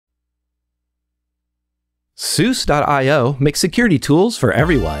SUS.io makes security tools for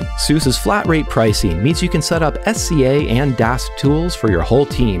everyone. SUS's flat rate pricing means you can set up SCA and DAST tools for your whole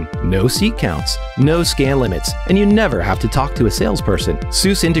team. No seat counts, no scan limits, and you never have to talk to a salesperson.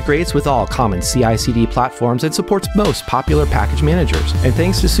 SUS integrates with all common CI/CD platforms and supports most popular package managers. And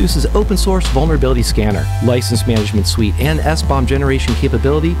thanks to SUS's open source vulnerability scanner, license management suite, and SBOM generation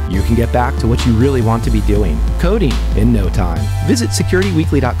capability, you can get back to what you really want to be doing, coding in no time. Visit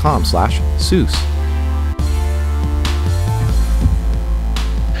securityweekly.com/SUS.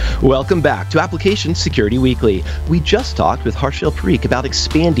 Welcome back to Application Security Weekly. We just talked with Harshil Parikh about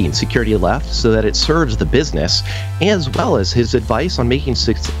expanding Security Left so that it serves the business, as well as his advice on making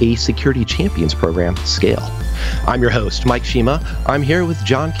a Security Champions program scale. I'm your host, Mike Shima. I'm here with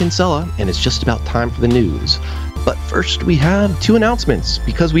John Kinsella, and it's just about time for the news. But first, we have two announcements,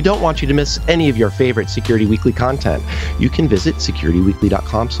 because we don't want you to miss any of your favorite Security Weekly content. You can visit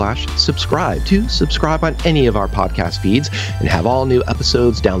securityweekly.com/subscribe to subscribe on any of our podcast feeds and have all new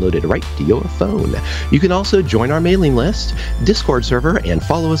episodes downloaded right to your phone. You can also join our mailing list, Discord server, and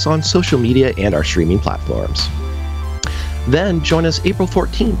follow us on social media and our streaming platforms. Then join us April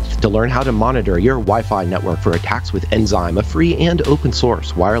 14th to learn how to monitor your Wi-Fi network for attacks with Enzyme, a free and open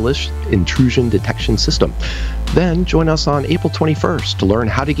source wireless intrusion detection system. Then join us on April 21st to learn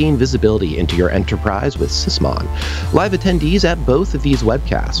how to gain visibility into your enterprise with Sysmon. Live attendees at both of these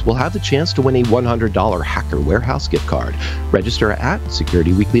webcasts will have the chance to win a $100 Hacker Warehouse gift card. Register at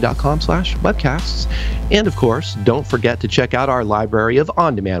securityweekly.com/webcasts. And of course, don't forget to check out our library of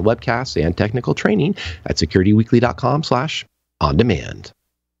on-demand webcasts and technical training at securityweekly.com/on-demand.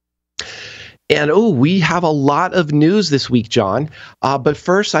 And we have a lot of news this week, John. But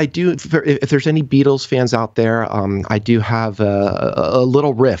first, if there's any Beatles fans out there, I do have a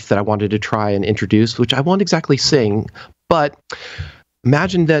little riff that I wanted to try and introduce, which I won't exactly sing, but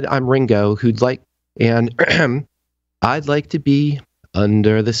imagine that I'm Ringo, and I'd like to be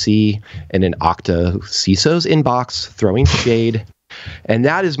under the sea in an Okta CISO's inbox, throwing shade. And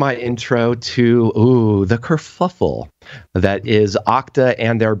that is my intro to the kerfuffle that is Okta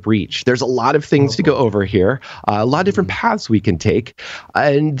and their breach. There's a lot of things to go over here, a lot of different paths we can take.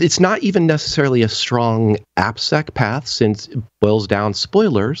 And it's not even necessarily a strong AppSec path, since it boils down,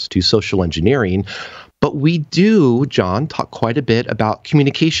 spoilers, to social engineering. But we do, John, talk quite a bit about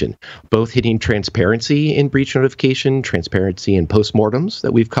communication, both hitting transparency in breach notification, transparency in postmortems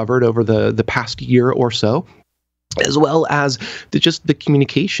that we've covered over the past year or so, as well as just the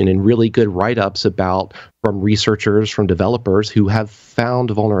communication and really good write-ups from researchers, from developers who have found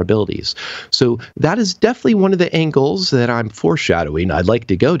vulnerabilities. So that is definitely one of the angles that I'm foreshadowing I'd like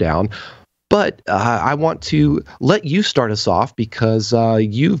to go down. But I want to let you start us off, because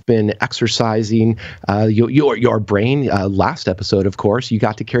you've been exercising your brain. Last episode, of course, you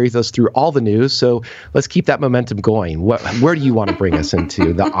got to carry us through all the news. So let's keep that momentum going. Where do you want to bring us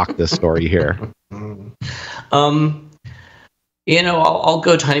into the Okta story here? I'll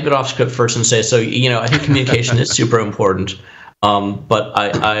go a tiny bit off script first and say, I think communication is super important. But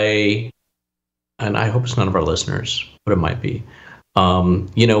I hope it's none of our listeners, but it might be.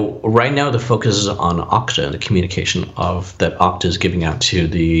 Right now the focus is on Okta and the communication that Okta is giving out to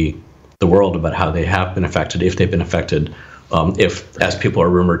the world about how they have been affected, if they've been affected, if, as people are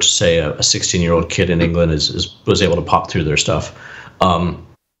rumored to say, a 16-year-old kid in England was able to pop through their stuff.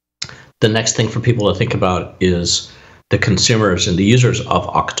 The next thing for people to think about is the consumers and the users of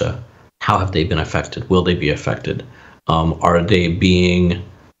Okta. How have they been affected? Will they be affected? Are they being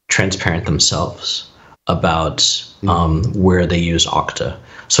transparent themselves about where they use Okta?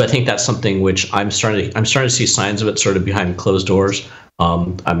 So I think that's something which I'm starting to see signs of it sort of behind closed doors.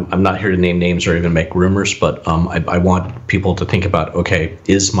 I'm not here to name names or even make rumors, but I want people to think about, okay,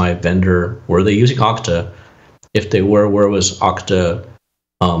 were they using Okta? If they were, where was Okta?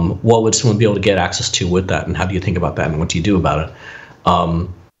 What would someone be able to get access to with that, and how do you think about that, and what do you do about it?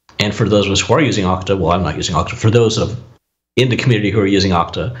 And for those of us who are using Okta, well, I'm not using Okta. For those in the community who are using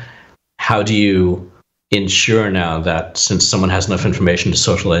Okta, how do you ensure now that, since someone has enough information to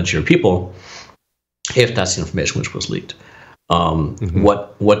social edge your people, if that's the information which was leaked,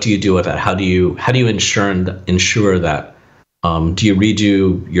 what do you do with that? How do you ensure that? Do you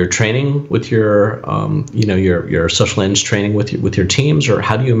redo your training with your social edge training with your teams, or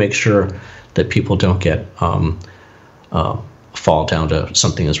how do you make sure that people don't get fall down to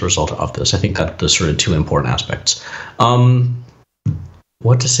something as a result of this? I think that the sort of two important aspects.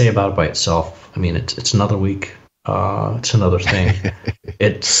 What to say about it by itself? I mean, it's another week. It's another thing.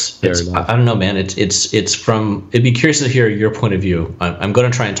 It's I don't know, man. It'd be curious to hear your point of view. I'm going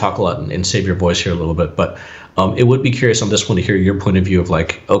to try and talk a lot and save your voice here a little bit, but it would be curious on this one to hear your point of view of,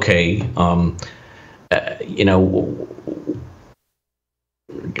 like, okay, you know,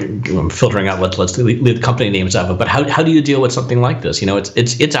 I'm filtering out. Let's leave the company names out of it. But how do you deal with something like this? You know,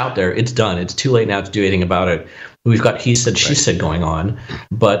 it's out there. It's done. It's too late now to do anything about it. We've got he said, she said going on.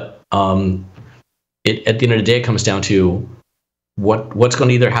 But it at the end of the day, it comes down to what's going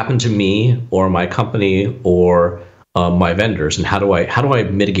to either happen to me or my company or my vendors, and how do I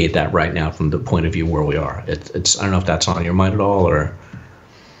mitigate that right now from the point of view where we are? It's I don't know if that's on your mind at all, or.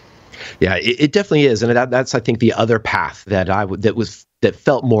 Yeah, it definitely is, and that's I think the other path that that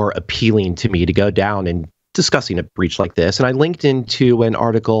felt more appealing to me to go down and discussing a breach like this. And I linked into an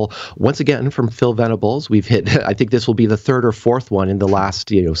article once again from Phil Venables. We've hit, I think this will be the third or fourth one in the last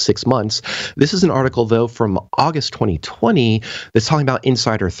 6 months. This is an article though from August 2020 that's talking about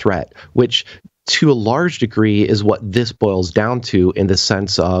insider threat, which to a large degree is what this boils down to in the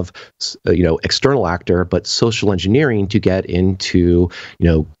sense of, external actor, but social engineering to get into,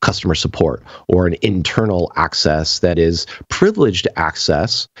 customer support, or an internal access that is privileged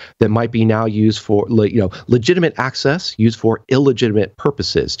access that might be now used for, legitimate access used for illegitimate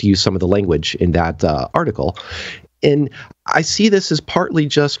purposes, to use some of the language in that article. And I see this as partly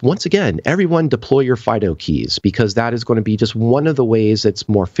just, once again, everyone deploy your FIDO keys, because that is going to be just one of the ways it's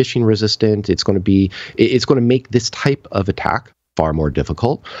more phishing resistant. It's going to make this type of attack far more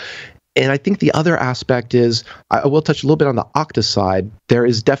difficult. And I think the other aspect is, I will touch a little bit on the Okta side. There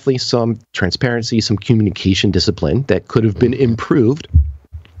is definitely some transparency, some communication discipline that could have been improved.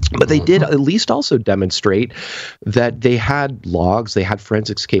 But they did at least also demonstrate that they had logs, they had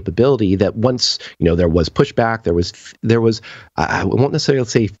forensics capability, that once, there was pushback, there was I won't necessarily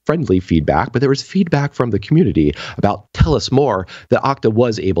say friendly feedback, but there was feedback from the community about tell us more, that Okta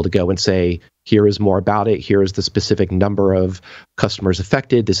was able to go and say, here is more about it, here is the specific number of customers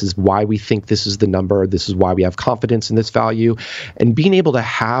affected, this is why we think this is the number, this is why we have confidence in this value. And being able to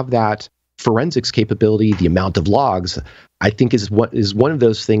have that forensics capability, the amount of logs, I think is one of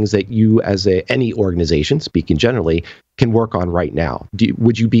those things that you, as any organization, speaking generally, can work on right now.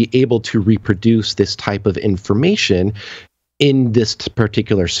 Would you be able to reproduce this type of information in this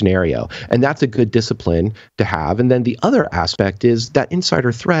particular scenario? And that's a good discipline to have. And then the other aspect is that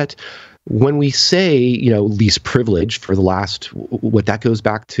insider threat. When we say, least privilege for the last, what that goes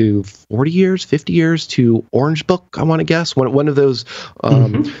back to 40 years, 50 years, to Orange Book, I want to guess, one of those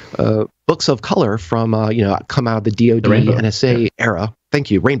books of color from, come out of the DoD, NSA era. Thank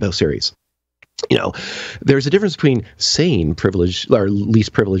you, Rainbow series. There's a difference between saying privilege or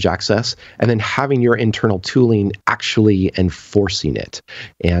least privilege access and then having your internal tooling actually enforcing it.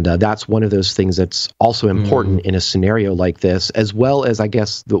 And that's one of those things that's also important in a scenario like this, as well as, I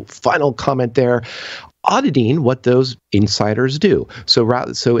guess, the final comment there, auditing what those insiders do.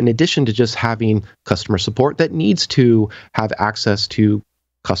 So in addition to just having customer support that needs to have access to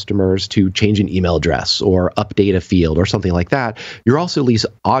customers to change an email address or update a field or something like that, you're also at least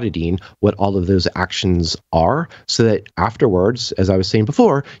auditing what all of those actions are, so that afterwards, as I was saying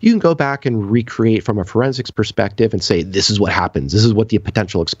before, you can go back and recreate from a forensics perspective and say, this is what happens, this is what the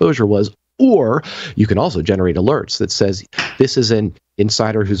potential exposure was. Or you can also generate alerts that says, this is an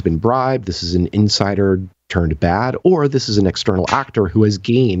insider who's been bribed, this is an insider turned bad, or this is an external actor who has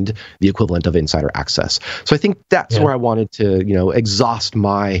gained the equivalent of insider access. So I think that's where I wanted to, exhaust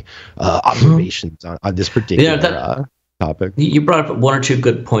my observations on this particular topic. You brought up one or two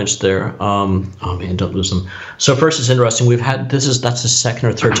good points there. Oh man, don't lose them. So first, it's interesting. We've had that's the second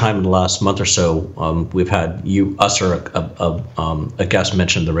or third time in the last month or so we've had us or a guest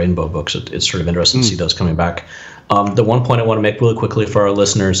mention the Rainbow books. It's sort of interesting to see those coming back. The one point I want to make really quickly for our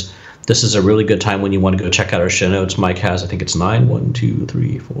listeners: this is a really good time when you want to go check out our show notes. Mike has, I think it's 7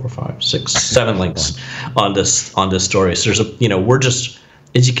 links on this story. So there's we're just,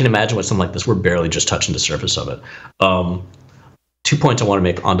 as you can imagine with something like this, we're barely just touching the surface of it. 2 points I want to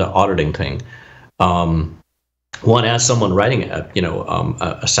make on the auditing thing. One, as someone writing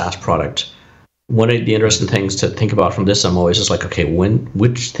a SaaS product, one of the interesting things to think about from this, I'm always just like, okay,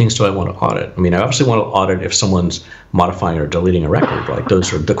 which things do I want to audit? I mean, I obviously want to audit if someone's modifying or deleting a record. Like,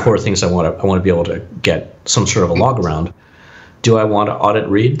 those are the core things I want to be able to get some sort of a log around. Do I want to audit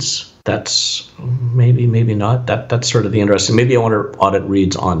reads? That's maybe not. That's sort of the interesting. Maybe I want to audit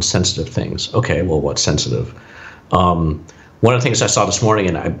reads on sensitive things. Okay, well, what's sensitive? One of the things I saw this morning,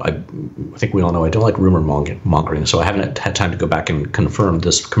 and I think we all know I don't like rumor mongering, so I haven't had time to go back and confirm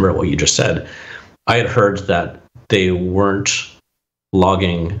what you just said. I had heard that they weren't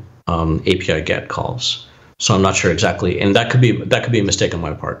logging API GET calls, so I'm not sure exactly, and that could be a mistake on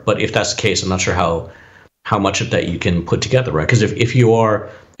my part. But if that's the case, I'm not sure how much of that you can put together, right? Because if you are,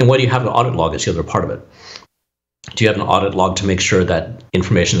 and whether you have an audit log is the other part of it. do you have an audit log to make sure that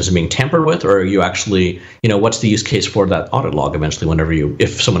information isn't being tampered with, or are you actually, what's the use case for that audit log eventually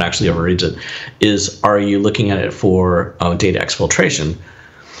if someone actually ever reads it, are you looking at it for data exfiltration?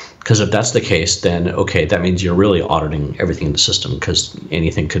 Because if that's the case, then okay, that means you're really auditing everything in the system, because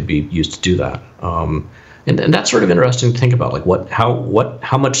anything could be used to do that. And that's sort of interesting to think about, like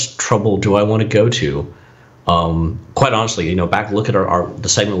how much trouble do I want to go to? Quite honestly, look at the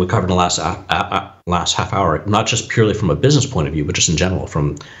segment we covered in the last half hour, not just purely from a business point of view, but just in general,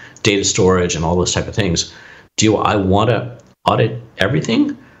 from data storage and all those type of things. Do I want to audit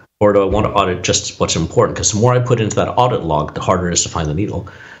everything, or do I want to audit just what's important? Because the more I put into that audit log, the harder it is to find the needle.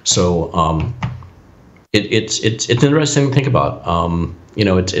 So it's interesting to think about.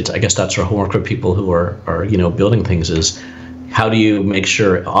 It's I guess that's our homework for people who are building things, is how do you make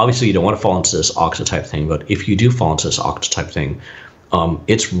sure, obviously you don't want to fall into this Okta type thing, but if you do fall into this Okta type thing,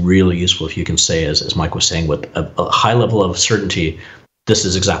 it's really useful if you can say, as Mike was saying, with a high level of certainty, this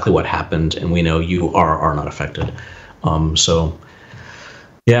is exactly what happened, and we know you are not affected. So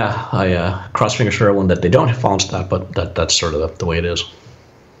yeah, I cross fingers for everyone that they don't fall into that, but that's sort of the way it is.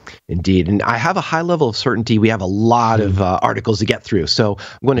 Indeed. And I have a high level of certainty. We have a lot of articles to get through. So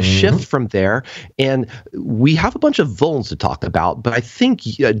I'm going to shift from there. And we have a bunch of vulns to talk about. But I think,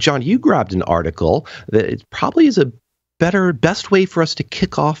 John, you grabbed an article that it probably is a best way for us to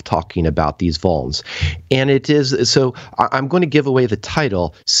kick off talking about these vulns. And it is, so I'm going to give away the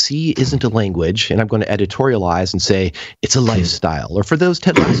title, C Isn't a Language, and I'm going to editorialize and say it's a lifestyle. Or for those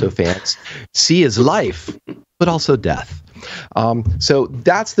Ted Lasso fans, C is life, but also death. So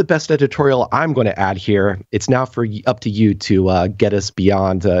that's the best editorial I'm going to add here. It's now up to you to get us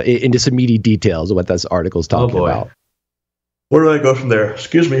beyond into some meaty details of what this article's talking about. Where do I go from there?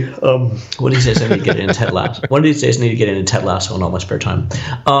 Excuse me. One of these days I need to get into Ted Lasso. One of these days I need to get into Ted Lasso in all my spare time.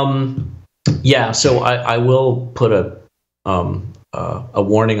 Yeah, so I will put a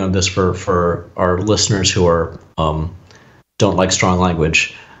warning on this for our listeners who are don't like strong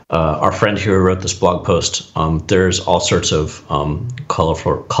language. Our friend here who wrote this blog post, there's all sorts of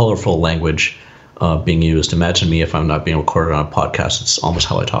colorful language being used. Imagine me if I'm not being recorded on a podcast. It's almost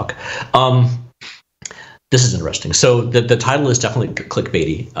how I talk. This is interesting. So the title is definitely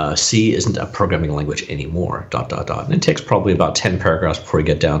clickbaity. C isn't a programming language anymore, ... And it takes probably about 10 paragraphs before you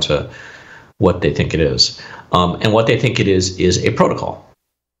get down to what they think it is. And what they think it is a protocol.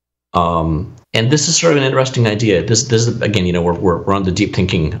 And this is sort of an interesting idea. This is, again, we're on the deep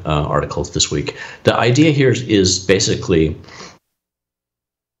thinking articles this week. The idea here is basically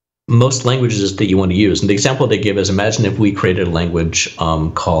most languages that you want to use. And the example they give is, imagine if we created a language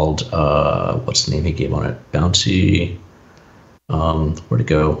called, what's the name he gave on it? Bouncy, where'd it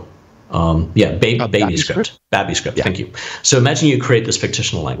go? Baby script. Babby script, yeah. Thank you. So imagine you create this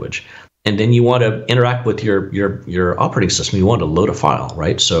fictional language, and then you want to interact with your operating system. You want to load a file,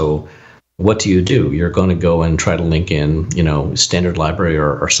 right? So what do? You're going to go and try to link in, standard library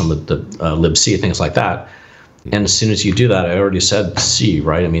or some of the libc, things like that. And as soon as you do that, I already said C,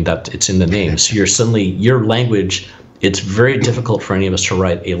 right? I mean, that it's in the name. So your language, it's very difficult for any of us to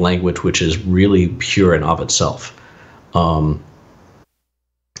write a language which is really pure and of itself. I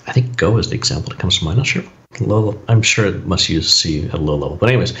think Go is the example that comes to mind. I'm not sure. I'm sure it must use C at a low level. But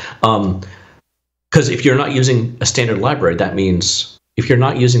anyways, because if you're not using a standard library, that means if you're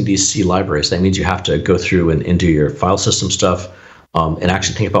not using these C libraries, that means you have to go through and do your file system stuff. And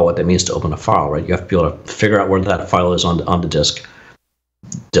actually think about what that means to open a file, right? You have to be able to figure out where that file is on the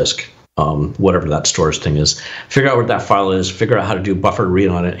disk, whatever that storage thing is. Figure out where that file is, figure out how to do buffer read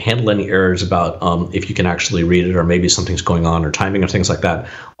on it, handle any errors about if you can actually read it, or maybe something's going on, or timing or things like that.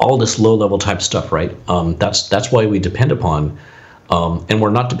 All this low-level type stuff, right? That's why we depend upon, and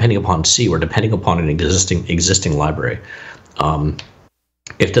we're not depending upon C, we're depending upon an existing library.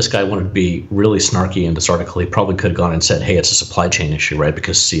 If this guy wanted to be really snarky in this article, he probably could have gone and said, hey, it's a supply chain issue, right?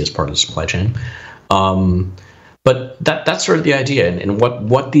 Because C is part of the supply chain. But that's sort of the idea. And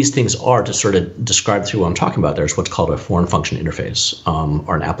what these things are, to sort of describe through what I'm talking about, there's what's called a foreign function interface,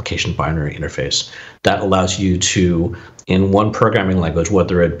 or an application binary interface, that allows you to, in one programming language,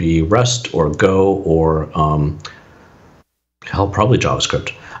 whether it be Rust or Go or probably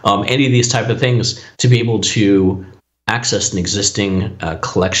JavaScript, any of these type of things, to be able to access an existing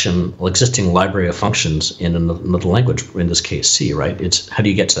existing library of functions in another language, in this case C, right? It's how do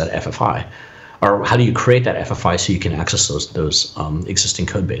you get to that FFI, or how do you create that FFI so you can access those existing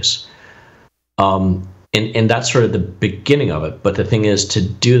code base? And that's sort of the beginning of it. But the thing is, to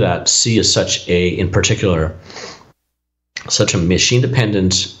do that, C is in particular, such a machine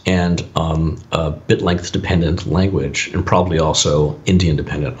dependent and bit length dependent language, and probably also Indian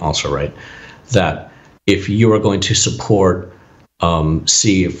dependent also, right? That if you are going to support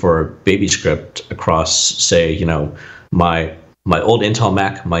C for baby script across, say, my old Intel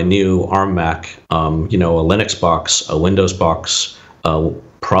Mac, my new ARM Mac, a Linux box, a Windows box,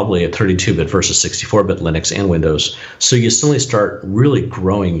 probably a 32-bit versus 64-bit Linux and Windows. So you suddenly start really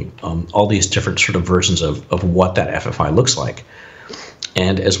growing all these different sort of versions of what that FFI looks like.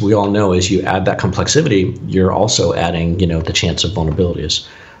 And as we all know, as you add that complexity, you're also adding, the chance of vulnerabilities.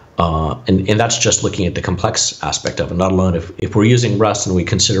 And that's just looking at the complex aspect of it, not alone. If we're using Rust and we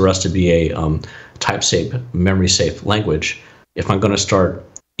consider Rust to be a type-safe, memory-safe language, if I'm going to start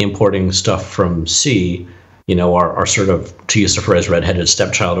importing stuff from C, our sort of, to use the phrase, red-headed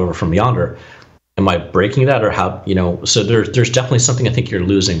stepchild over from yonder, am I breaking that, or how, so there's definitely something I think you're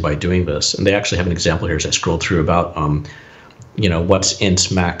losing by doing this. And they actually have an example here as I scroll through about, what's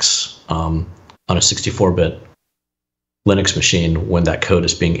int max on a 64-bit Linux machine when that code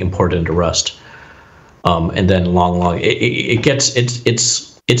is being imported into Rust. And then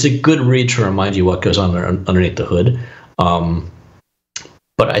it's a good read to remind you what goes on underneath the hood.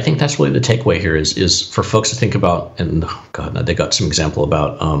 But I think that's really the takeaway here is for folks to think about, and they got some example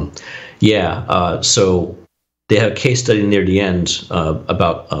about, so they have a case study near the end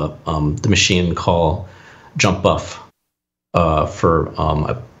about the machine call jump buff for,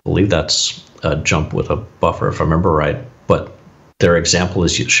 I believe that's a jump with a buffer, if I remember right. But their example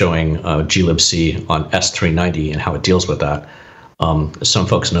is showing glibc on S390 and how it deals with that. Some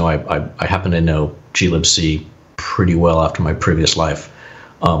folks know I happen to know glibc pretty well after my previous life.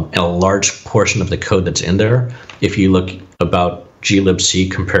 And a large portion of the code that's in there, if you look about glibc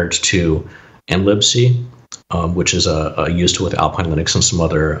compared to nlibc, which is used with Alpine Linux and some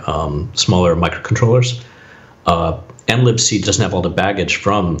other smaller microcontrollers, nlibc doesn't have all the baggage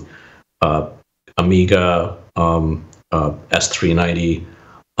from Amiga, S390,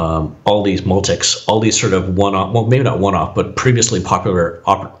 all these Multics, all these sort of one-off, well, maybe not one-off, but previously popular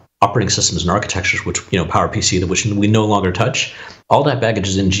operating systems and architectures, which, PowerPC, which we no longer touch. All that baggage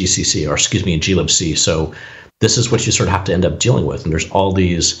is in GCC, or excuse me, in glibc. So this is what you sort of have to end up dealing with. And there's all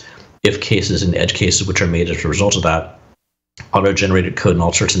these if cases and edge cases which are made as a result of that, auto-generated code and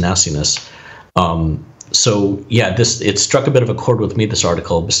all sorts of nastiness. So yeah, it struck a bit of a chord with me, this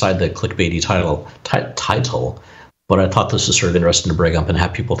article, beside the clickbaity title. But I thought this was sort of interesting to bring up and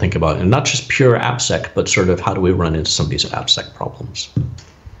have people think about, and not just pure AppSec, but sort of how do we run into some of these AppSec problems.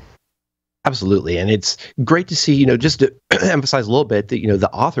 Absolutely. And it's great to see, just to emphasize a little bit that,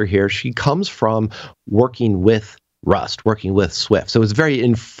 the author here, she comes from working with Rust, working with Swift. So it's a very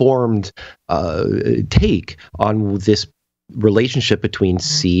informed take on this relationship between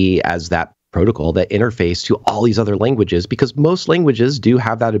C as that protocol, that interface to all these other languages, because most languages do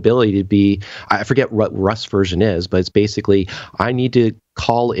have that ability to be, I forget what Rust version is, but it's basically, I need to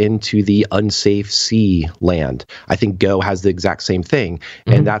call into the unsafe C land. I think Go has the exact same thing.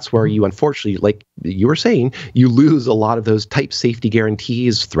 Mm-hmm. And that's where you, unfortunately, like you were saying, you lose a lot of those type safety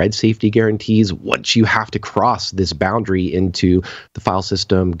guarantees, thread safety guarantees, once you have to cross this boundary into the file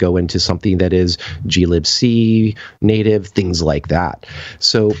system, go into something that is glibc native, things like that.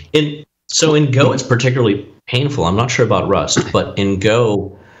 So in Go, it's particularly painful. I'm not sure about Rust, but in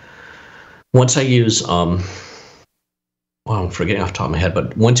Go, once I use, I'm forgetting off the top of my head,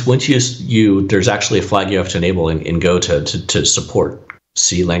 but once you there's actually a flag you have to enable in Go to support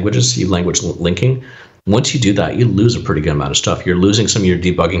C languages, C language linking. Once you do that, you lose a pretty good amount of stuff. You're losing some of your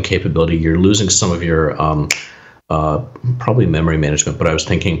debugging capability. You're losing some of your probably memory management, but I was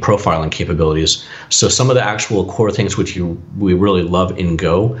thinking profiling capabilities. So some of the actual core things which we really love in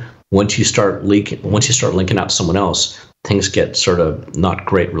Go, once you start linking out to someone else, things get sort of not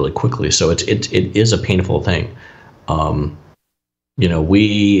great really quickly. So it is a painful thing.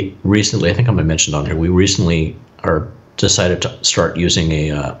 We recently, I think I mentioned on here, we recently decided to start using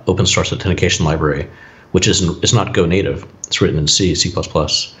a open source authentication library, which is not Go native. It's written in C++.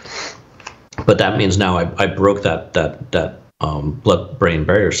 But that means now I broke that blood-brain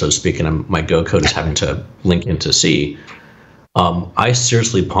barrier, so to speak, and my Go code is having to link into C. I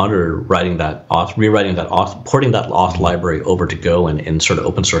seriously pondered rewriting that auth, porting that auth library over to Go and sort of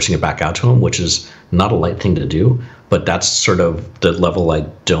open sourcing it back out to them, which is not a light thing to do, but that's sort of the level I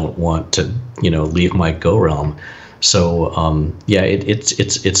don't want to, leave my Go realm. So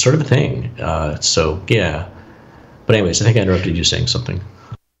it's sort of a thing. So yeah. But anyways, I think I interrupted you saying something.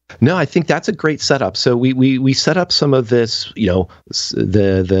 No, I think that's a great setup. So we set up some of this, the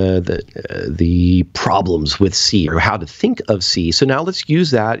problems with C, or how to think of C. So now let's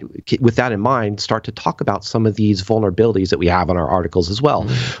use that, with that in mind, start to talk about some of these vulnerabilities that we have on our articles as well.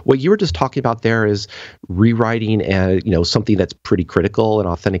 Mm-hmm. What you were just talking about there is rewriting something that's pretty critical, an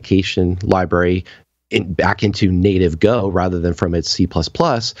authentication library, back into native Go rather than from its C++.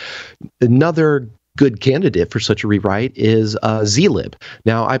 Another good candidate for such a rewrite is zlib.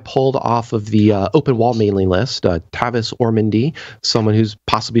 Now, I pulled off of the open wall mailing list Tavis Ormandy, someone who's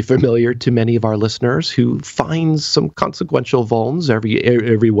possibly familiar to many of our listeners, who finds some consequential vulns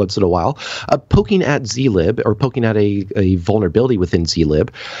every once in a while, poking at zlib, or poking at a vulnerability within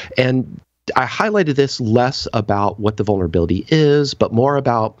zlib. And I highlighted this less about what the vulnerability is, but more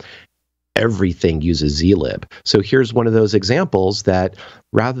about everything uses zlib. So here's one of those examples that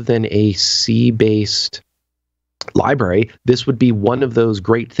rather than a C-based library, this would be one of those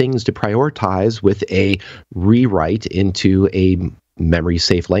great things to prioritize with a rewrite into a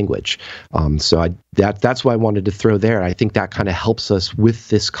memory-safe language. That's why I wanted to throw there. I think that kind of helps us with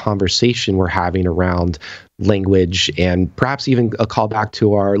this conversation we're having around language, and perhaps even a callback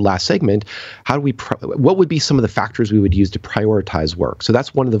to our last segment. How do we? What would be some of the factors we would use to prioritize work? So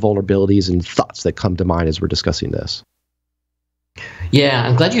that's one of the vulnerabilities and thoughts that come to mind as we're discussing this. Yeah,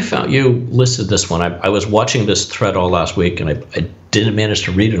 I'm glad you listed this one. I was watching this thread all last week, and I didn't manage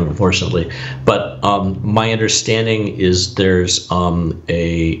to read it, unfortunately. But my understanding is there's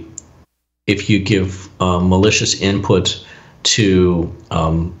if you give malicious input to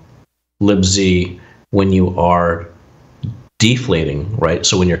libz when you are deflating, right?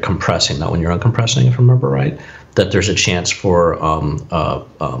 So when you're compressing, not when you're uncompressing, if I remember right, that there's a chance for a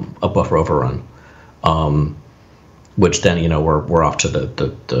buffer overrun. Which then, we're off to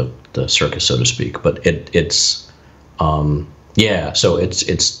the circus, so to speak. But it's so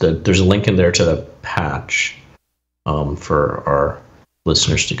there's a link in there to the patch for our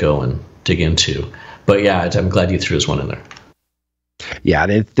listeners to go and dig into. But yeah, I'm glad you threw this one in there. Yeah,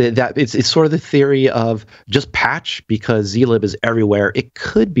 and it's sort of the theory of just patch, because zlib is everywhere. It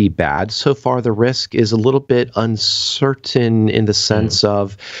could be bad. So far, the risk is a little bit uncertain in the sense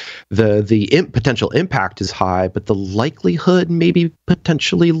of the potential impact is high, but the likelihood may be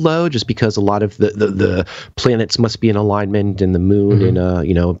potentially low, just because a lot of the planets must be in alignment and the moon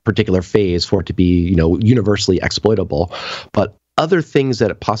in a particular phase for it to be universally exploitable. But other things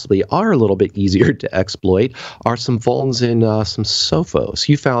that possibly are a little bit easier to exploit are some vulns in some Sophos.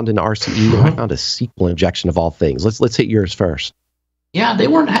 You found an RCE, and I found a SQL injection of all things. Let's hit yours first. Yeah, they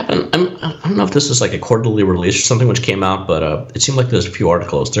weren't happening. I don't know if this is like a quarterly release or something which came out, but it seemed like there's a few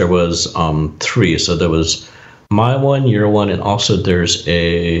articles. There was 3. So there was my one, your one, and also there's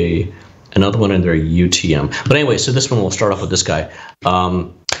another one in their UTM. But anyway, so this one, we'll start off with this guy.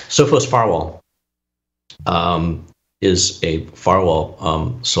 Sophos Firewall. Is a firewall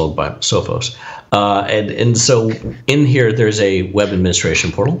sold by Sophos. And so in here, there's a web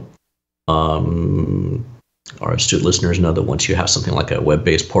administration portal. Our astute listeners know that once you have something like a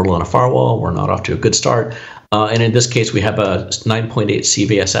web-based portal on a firewall, we're not off to a good start. And in this case, we have a 9.8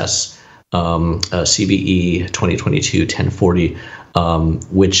 CVSS, CVE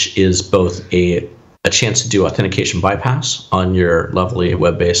 2022-1040, which is both a chance to do authentication bypass on your lovely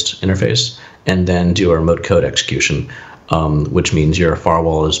web-based interface, and then do a remote code execution, which means your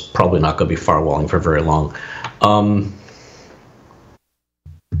firewall is probably not going to be firewalling for very long. I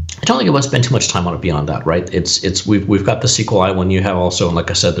don't think I want to spend too much time on it beyond that, right? We've got the SQLi one you have also, and like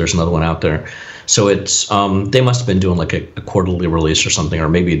I said, there's another one out there. So it's they must have been doing like a quarterly release or something, or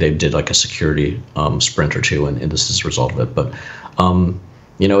maybe they did like a security sprint or two, and this is the result of it. But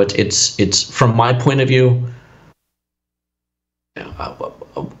it's from my point of view,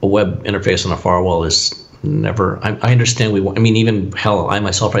 a web interface on a firewall is never. I understand even hell, I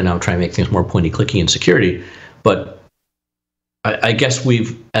myself right now am trying to make things more pointy clicky and security, but I guess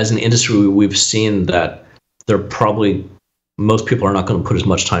as an industry, we've seen that most people are not going to put as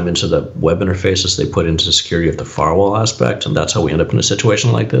much time into the web interface as they put into the security of the firewall aspect, and that's how we end up in a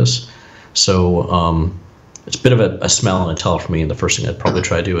situation like this. So it's a bit of a smell and a tell for me, and the first thing I'd probably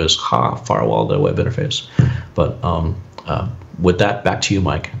try to do is firewall the web interface. But with that, back to you,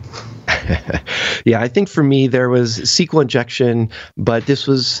 Mike. Yeah, I think for me there was SQL injection, but this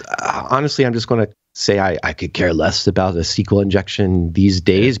was honestly, I'm just going to say I could care less about a SQL injection these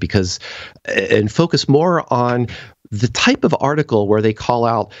days, and focus more on the type of article where they call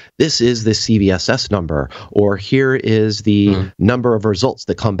out, this is the CVSS number, or here is the number of results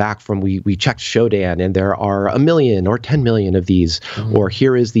that come back from, we checked Shodan and there are 1 million or 10 million of these, or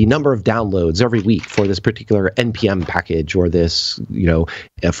here is the number of downloads every week for this particular NPM package, or this,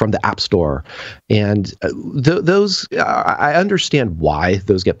 from the App Store. And those, I understand why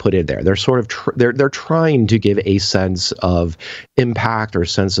those get put in there. They're sort of, they're trying to give a sense of impact or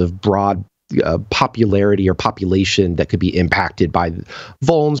sense of broad popularity or population that could be impacted by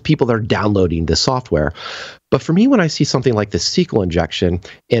vulns, people that are downloading the software. But for me, when I see something like the SQL injection,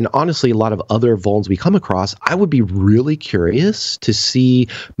 and honestly, a lot of other vulns we come across, I would be really curious to see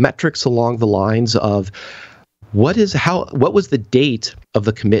metrics along the lines of what was the date of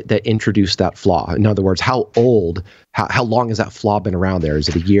the commit that introduced that flaw? In other words, how long has that flaw been around there? Is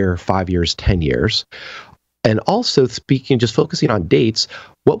it a year, 5 years, 10 years? And also just focusing on dates,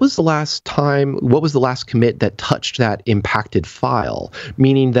 what was the last commit that touched that impacted file?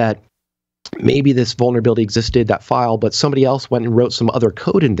 Meaning that maybe this vulnerability existed, that file, but somebody else went and wrote some other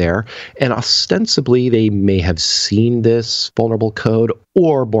code in there, and ostensibly they may have seen this vulnerable code,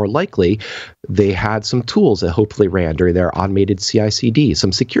 or more likely, they had some tools that hopefully ran during their automated CI/CD,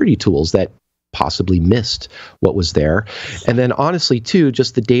 some security tools that possibly missed what was there. And then honestly, too,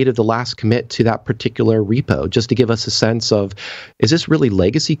 just the date of the last commit to that particular repo, just to give us a sense of, is this really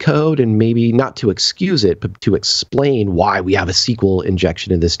legacy code? And maybe not to excuse it, but to explain why we have a SQL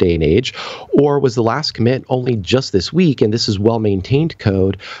injection in this day and age. Or was the last commit only just this week, and this is well-maintained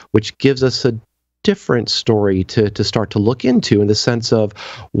code, which gives us a different story to start to look into, in the sense of,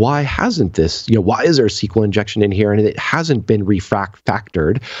 why hasn't this, why is there a SQL injection in here and it hasn't been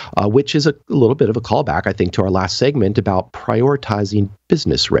refactored, which is a little bit of a callback, I think, to our last segment about prioritizing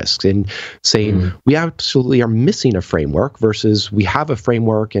business risks and saying we absolutely are missing a framework versus we have a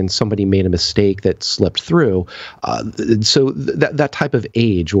framework and somebody made a mistake that slipped through. So that type of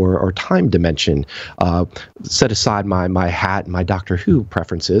age or time dimension, set aside my hat and my Doctor Who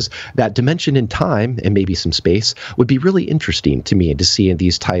preferences, that dimension in time and maybe some space would be really interesting to me to see in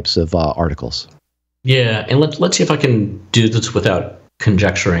these types of articles. Yeah, and let's see if I can do this without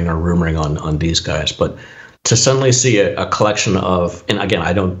conjecturing or rumoring on these guys, but to suddenly see a collection of, and again,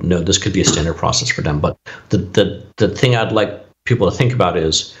 I don't know, this could be a standard process for them, but the thing I'd like people to think about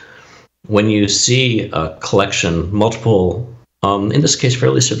is, when you see a collection, multiple, in this case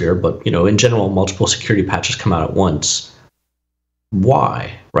fairly severe, but in general, multiple security patches come out at once,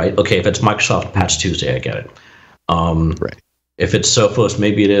 why, right? Okay, if it's Microsoft Patch Tuesday, I get it. Right. If it's Sophos,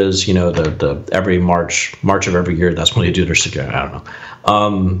 maybe it is, the every March of every year, that's when they do their security. I don't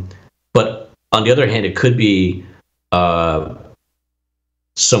know. But on the other hand, it could be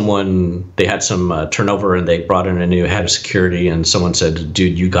they had some turnover and they brought in a new head of security, and someone said,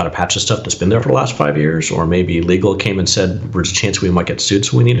 dude, you got to patch the stuff that's been there for the last 5 years. Or maybe legal came and said, there's a chance we might get sued,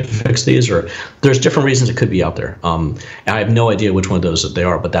 so we need to fix these. Or there's different reasons it could be out there. And I have no idea which one of those that they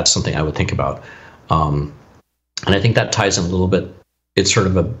are, but that's something I would think about. And I think that ties in a little bit. It's sort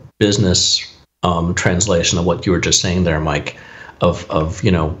of a business translation of what you were just saying there, Mike, of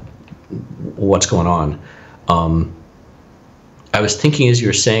what's going on. I was thinking, as you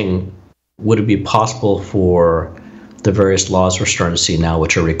were saying, would it be possible for the various laws we're starting to see now,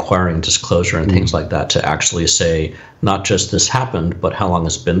 which are requiring disclosure and things like that, to actually say not just this happened, but how long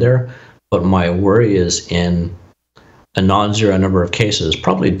it's been there? But my worry is, in a non-zero number of cases,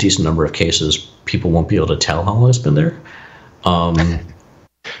 probably a decent number of cases, people won't be able to tell how long it's been there.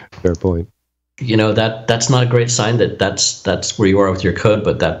 Fair point. That's not a great sign that's where you are with your code,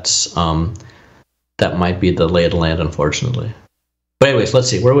 but that might be the lay of the land, unfortunately. But anyways, let's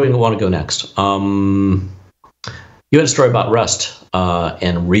see, where do we want to go next? You had a story about Rust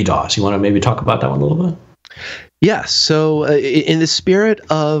and RDOS. You want to maybe talk about that one a little bit? Yeah, so in the spirit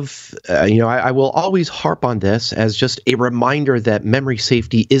of, I will always harp on this as just a reminder that memory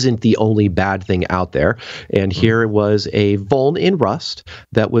safety isn't the only bad thing out there. And here was a vuln in Rust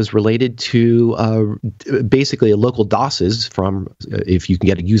that was related to basically a local DOSes from, if you can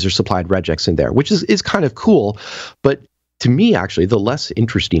get a user-supplied regex in there, which is kind of cool. But to me, actually, the less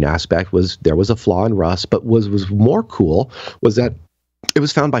interesting aspect was there was a flaw in Rust, but was more cool was that it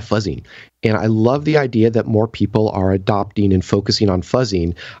was found by fuzzing. And I love the idea that more people are adopting and focusing on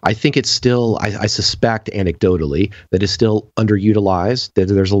fuzzing. I think it's still, I suspect anecdotally, that it's still underutilized, that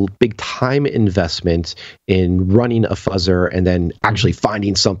there's a big time investment in running a fuzzer and then actually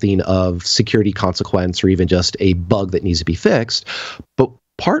finding something of security consequence or even just a bug that needs to be fixed. But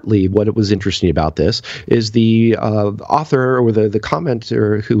partly what was interesting about this is the author or the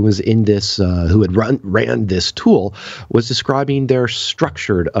commenter who was in this, who had ran this tool, was describing their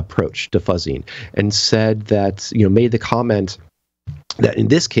structured approach to fuzzing and said that, made the comment that in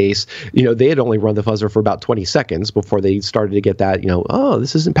this case, they had only run the fuzzer for about 20 seconds before they started to get that, oh,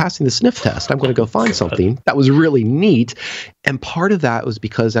 this isn't passing the sniff test. I'm going to go find something. That was really neat. And part of that was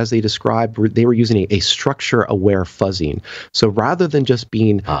because, as they described, they were using a structure-aware fuzzing. So rather than just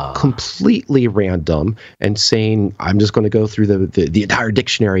being completely random and saying, I'm just going to go through the entire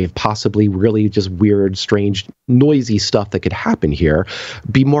dictionary of possibly really just weird, strange, noisy stuff that could happen here,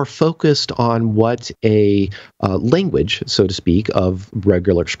 be more focused on what a language, so to speak, of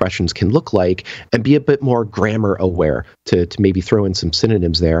regular expressions can look like, and be a bit more grammar aware to maybe throw in some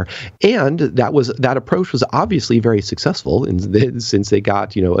synonyms there. And that approach was obviously very successful, and since they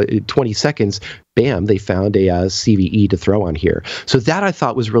got 20 seconds, bam, they found a CVE to throw on here. So that I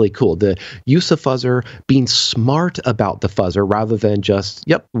thought was really cool. The use of fuzzer, being smart about the fuzzer rather than just,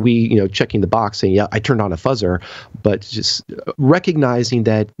 checking the box saying, yeah, I turned on a fuzzer, but just recognizing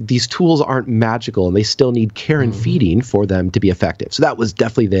that these tools aren't magical and they still need care and feeding for them to be effective. So that was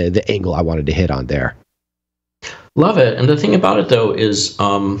definitely the angle I wanted to hit on there. Love it. And the thing about it, though, is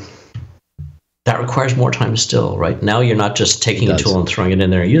that requires more time still, right? Now you're not just taking a tool and throwing it in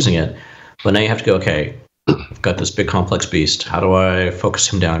there and using it, but now you have to go, okay, I've got this big complex beast. How do I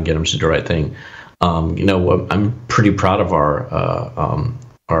focus him down, get him to do the right thing? I'm pretty proud of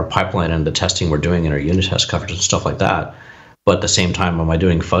our pipeline and the testing we're doing in our unit test coverage and stuff like that. But at the same time, am I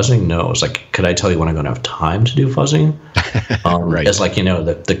doing fuzzing? No. It's like, could I tell you when I'm going to have time to do fuzzing? Right. As like,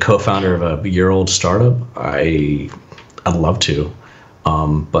 the co-founder of a year-old startup, I'd love to,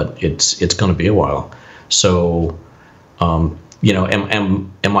 but it's going to be a while. So, am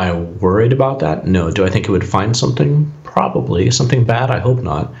I worried about that? No. Do I think it would find something? Probably. Something bad? I hope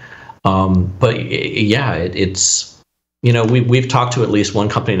not. But yeah, it's we've talked to at least one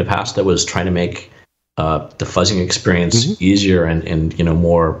company in the past that was trying to make the fuzzing experience easier and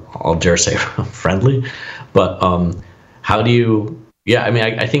more, I'll dare say, friendly. But how do you? Yeah, I mean,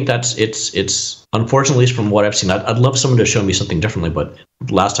 I think it's unfortunately, from what I've seen, I'd love someone to show me something differently. But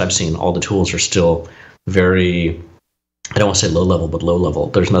last I've seen, all the tools are still very, I don't want to say low level, but low level.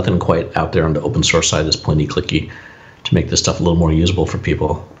 There's nothing quite out there on the open source side that's plenty clicky to make this stuff a little more usable for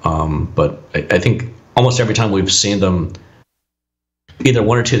people. But I think almost every time we've seen them, either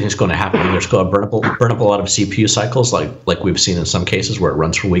one or two things going to happen. Either it's going to burn up a lot of CPU cycles, like we've seen in some cases where it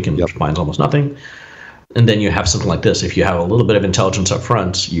runs for a week and finds almost nothing. And then you have something like this. If you have a little bit of intelligence up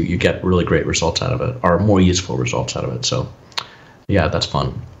front, you get really great results out of it, or more useful results out of it. So yeah, that's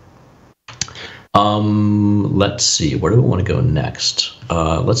fun. Let's see, where do we want to go next?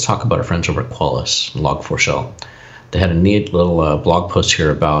 Let's talk about our friends over at Qualys, Log4j. They had a neat little blog post here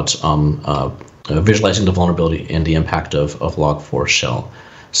about visualizing the vulnerability and the impact of Log4j.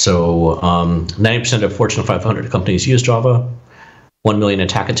 So 90% of Fortune 500 companies use Java. 1 million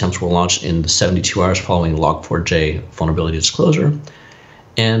attack attempts were launched in the 72 hours following Log4j vulnerability disclosure.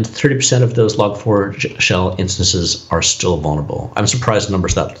 And 30% of those Log4j instances are still vulnerable. I'm surprised the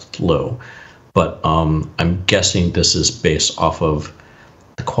number's that low, but I'm guessing this is based off of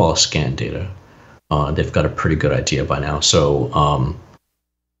the Qualys scan data. They've got a pretty good idea by now. So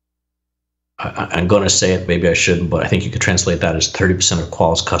I'm going to say it, maybe I shouldn't, but I think you could translate that as 30% of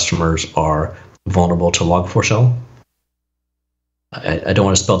Qualys customers are vulnerable to Log4j. I don't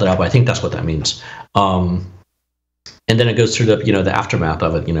want to spell that out, but I think that's what that means. And then it goes through the aftermath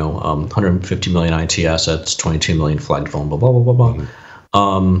of it. 150 million IT assets, 22 million flagged vulnerable, blah blah blah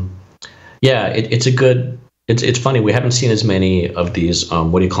blah. Yeah, it's a good. It's funny. We haven't seen as many of these.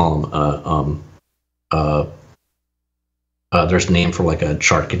 What do you call them? There's a name for like a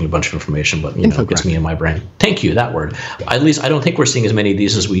chart giving a bunch of information, but it's me and my brain. Thank you, that word. At least I don't think we're seeing as many of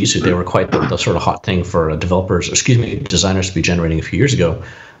these as we used to. They were quite the sort of hot thing for designers to be generating a few years ago.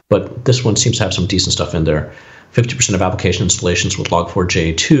 But this one seems to have some decent stuff in there. 50% of application installations with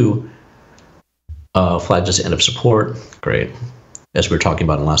Log4j 2 flagged as end of support. Great. As we were talking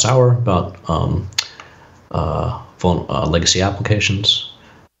about in the last hour about legacy applications.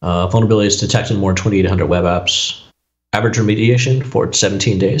 Vulnerabilities detected in more than 2,800 web apps. Average remediation for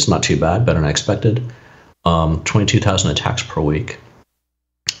 17 days, not too bad, better than I expected. 22,000 attacks per week.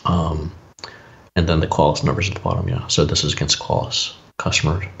 And then the Qualys numbers at the bottom, yeah. So this is against Qualys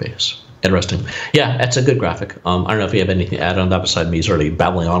customer base. Interesting. Yeah, that's a good graphic. I don't know if you have anything to add on that beside me sort of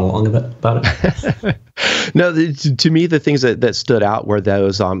babbling on along a bit about it. No, to me, the things that stood out were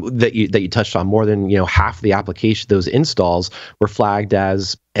those that you touched on. More than half the application, those installs were flagged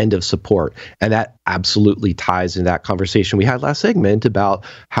as end of support. And that absolutely ties in that conversation we had last segment about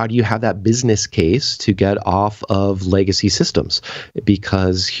how do you have that business case to get off of legacy systems?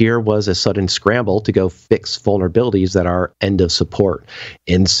 Because here was a sudden scramble to go fix vulnerabilities that are end of support.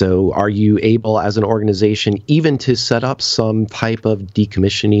 And so are you able as an organization even to set up some type of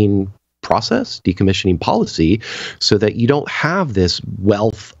decommissioning process, decommissioning policy, so that you don't have this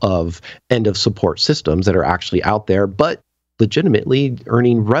wealth of end of support systems that are actually out there, but legitimately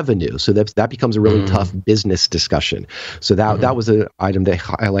earning revenue. So that becomes a really tough business discussion. So that was an item they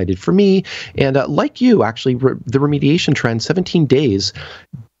highlighted for me. And like you, actually, the remediation trend, 17 days,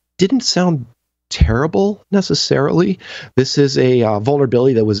 didn't sound terrible necessarily. This is a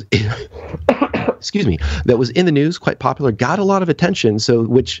vulnerability that was excuse me, that was in the news, quite popular, got a lot of attention. So,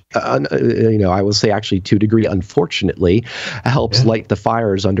 which I will say actually to a degree, unfortunately, helps light the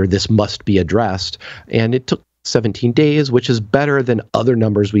fires under this must be addressed. And it took 17 days, which is better than other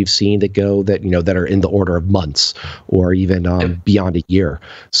numbers we've seen that are in the order of months or even beyond a year.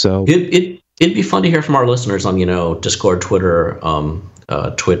 So it'd be fun to hear from our listeners on Discord, Twitter,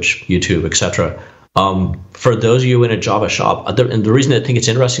 Twitch, YouTube, etc. For those of you in a Java shop, and the reason I think it's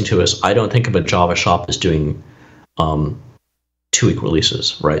interesting too is I don't think of a Java shop as doing 2-week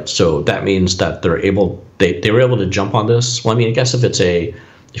releases, right? So that means that they were able to jump on this. Well, I mean, I guess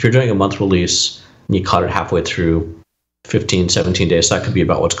if you're doing a month release and you cut it halfway through 15, 17 days, that could be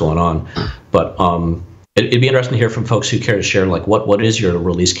about what's going on. But it'd be interesting to hear from folks who care to share, like, what is your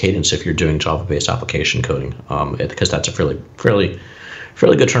release cadence if you're doing Java-based application coding? Because that's a fairly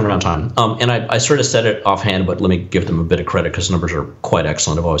good turnaround time. And I sort of said it offhand, but let me give them a bit of credit because numbers are quite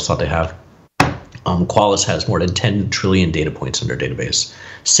excellent. I've always thought they have. Qualys has more than 10 trillion data points in their database.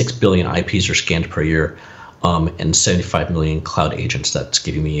 6 billion IPs are scanned per year, and 75 million cloud agents. That's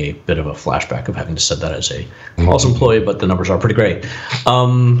giving me a bit of a flashback of having said that as a Qualys employee, but the numbers are pretty great.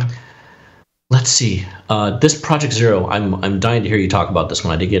 Let's see. This Project Zero, I'm dying to hear you talk about this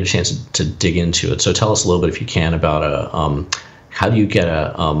one. I did get a chance to dig into it. So tell us a little bit, if you can, about how do you get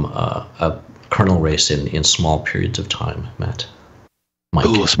a kernel race in small periods of time, Matt?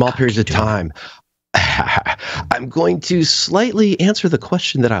 Small periods of time. I'm going to slightly answer the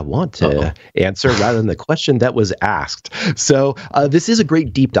question that I want to answer rather than the question that was asked. So this is a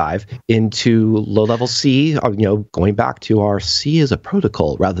great deep dive into low-level C, going back to our C as a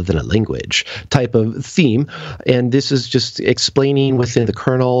protocol rather than a language type of theme. And this is just explaining within the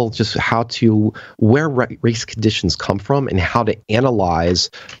kernel just where race conditions come from and how to analyze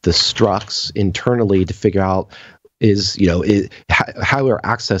the structs internally to figure out how our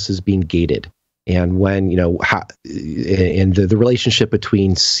access is being gated. And when, and the relationship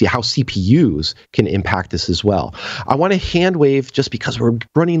between how CPUs can impact this as well. I want to hand wave, just because we're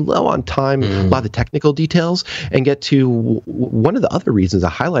running low on time, a lot of the technical details, and get to one of the other reasons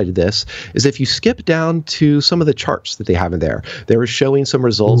I highlighted this is if you skip down to some of the charts that they have in there, they were showing some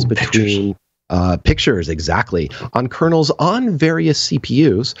results between pictures, exactly. On kernels on various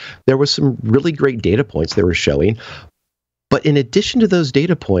CPUs, there was some really great data points they were showing. But in addition to those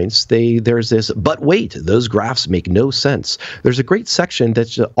data points, there's this, but wait, those graphs make no sense. There's a great section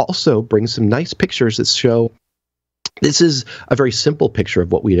that also brings some nice pictures that show. This is a very simple picture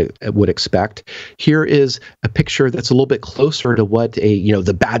of what we would expect. Here is a picture that's a little bit closer to what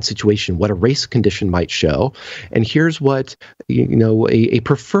the bad situation, what a race condition might show. And here's what, a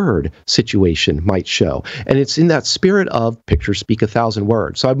preferred situation might show. And it's in that spirit of pictures speak 1,000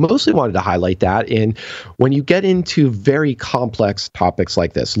 words. So I mostly wanted to highlight that. And when you get into very complex topics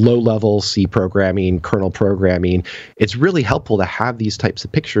like this, low-level C programming, kernel programming, it's really helpful to have these types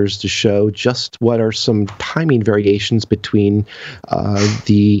of pictures to show just what are some timing variations between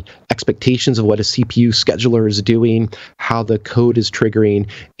the expectations of what a CPU scheduler is doing, how the code is triggering,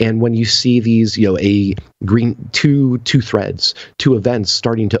 and when you see these, a green two threads, two events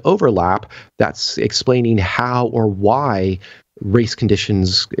starting to overlap, that's explaining how or why race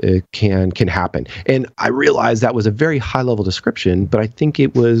conditions can happen. And I realize that was a very high-level description, but I think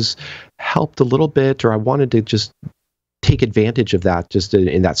it was helped a little bit, or I wanted to just take advantage of that, just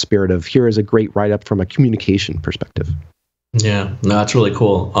in that spirit of here is a great write-up from a communication perspective. Yeah, no, that's really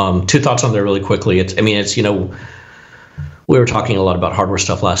cool. Two thoughts on there really quickly. We were talking a lot about hardware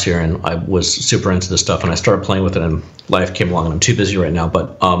stuff last year, and I was super into this stuff, and I started playing with it, and life came along, and I'm too busy right now.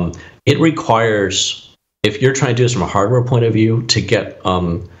 But it requires, if you're trying to do this from a hardware point of view, to get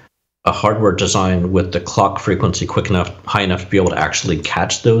a hardware design with the clock frequency high enough to be able to actually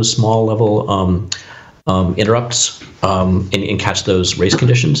catch those small level interrupts and catch those race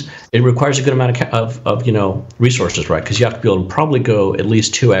conditions. It requires a good amount of resources, right? Because you have to be able to probably go at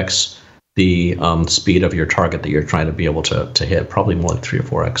least 2x the speed of your target that you're trying to be able to hit, probably more like 3 or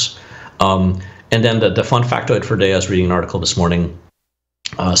 4x. And then the fun factoid for today, I was reading an article this morning.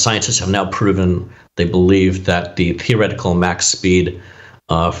 Scientists have now proven, they believe that the theoretical max speed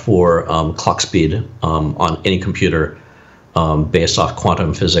for clock speed on any computer based off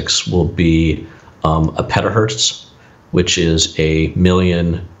quantum physics will be a petahertz, which is a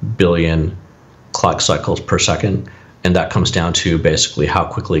million billion clock cycles per second. And that comes down to basically how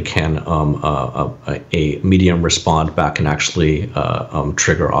quickly can a medium respond back and actually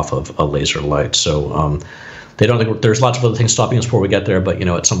trigger off of a laser light. So they don't think there's lots of other things stopping us before we get there, but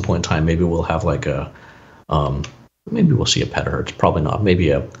at some point in time, maybe we'll have like maybe we'll see a petahertz. Probably not.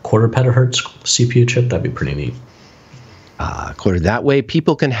 Maybe a quarter petahertz CPU chip. That'd be pretty neat. Quarter. That way,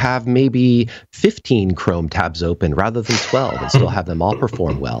 people can have maybe 15 Chrome tabs open rather than 12 and still have them all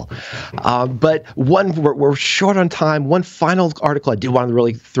perform well. But we're short on time. One final article I do want to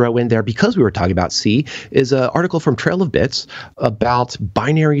really throw in there, because we were talking about C, is an article from Trail of Bits about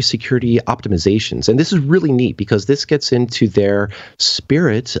binary security optimizations. And this is really neat because this gets into their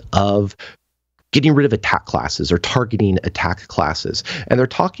spirit of getting rid of attack classes or targeting attack classes. And they're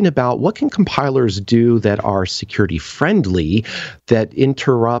talking about what can compilers do that are security friendly, that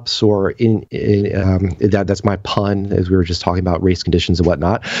interrupts or that's my pun, as we were just talking about race conditions and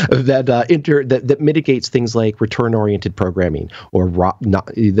whatnot, that mitigates things like return-oriented programming or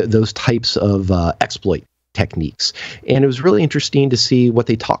those types of exploit techniques. And it was really interesting to see what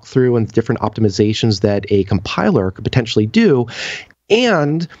they talked through and different optimizations that a compiler could potentially do.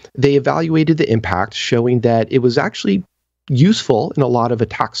 And they evaluated the impact, showing that it was actually useful in a lot of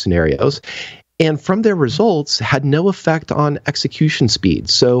attack scenarios. And from their results, had no effect on execution speed.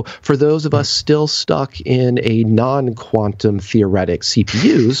 So for those of us still stuck in a non-quantum theoretic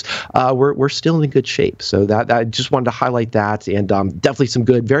CPUs, we're still in good shape. So that I just wanted to highlight that, and definitely some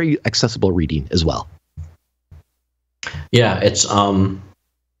good, very accessible reading as well. Yeah, it's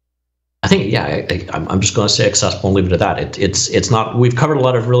I think, I'm just going to say accessible and leave it at that. It's not. We've covered a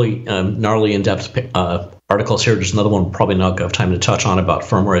lot of really gnarly, in-depth articles here. There's another one probably not going to have time to touch on about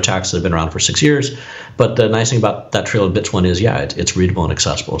firmware attacks that have been around for 6 years. But the nice thing about that Trail of Bits one is, it's readable and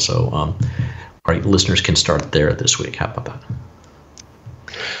accessible. So our listeners can start there this week. How about that?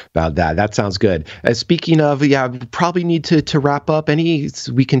 About that sounds good. Speaking of, we probably need to wrap up.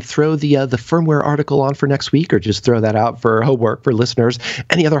 We can throw the firmware article on for next week, or just throw that out for homework for listeners.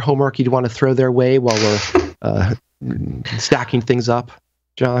 Any other homework you'd want to throw their way while we're stacking things up,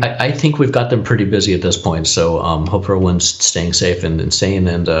 John? I think we've got them pretty busy at this point, so hope everyone's staying safe and sane,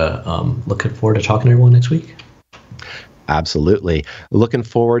 and looking forward to talking to everyone next week. Absolutely. Looking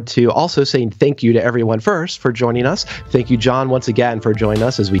forward to also saying thank you to everyone first for joining us. Thank you, John, once again for joining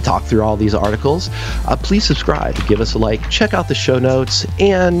us as we talk through all these articles. Please subscribe, give us a like, check out the show notes,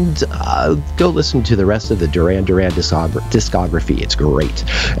 and go listen to the rest of the Duran Duran discography. It's great.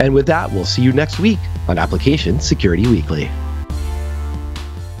 And with that, we'll see you next week on Application Security Weekly.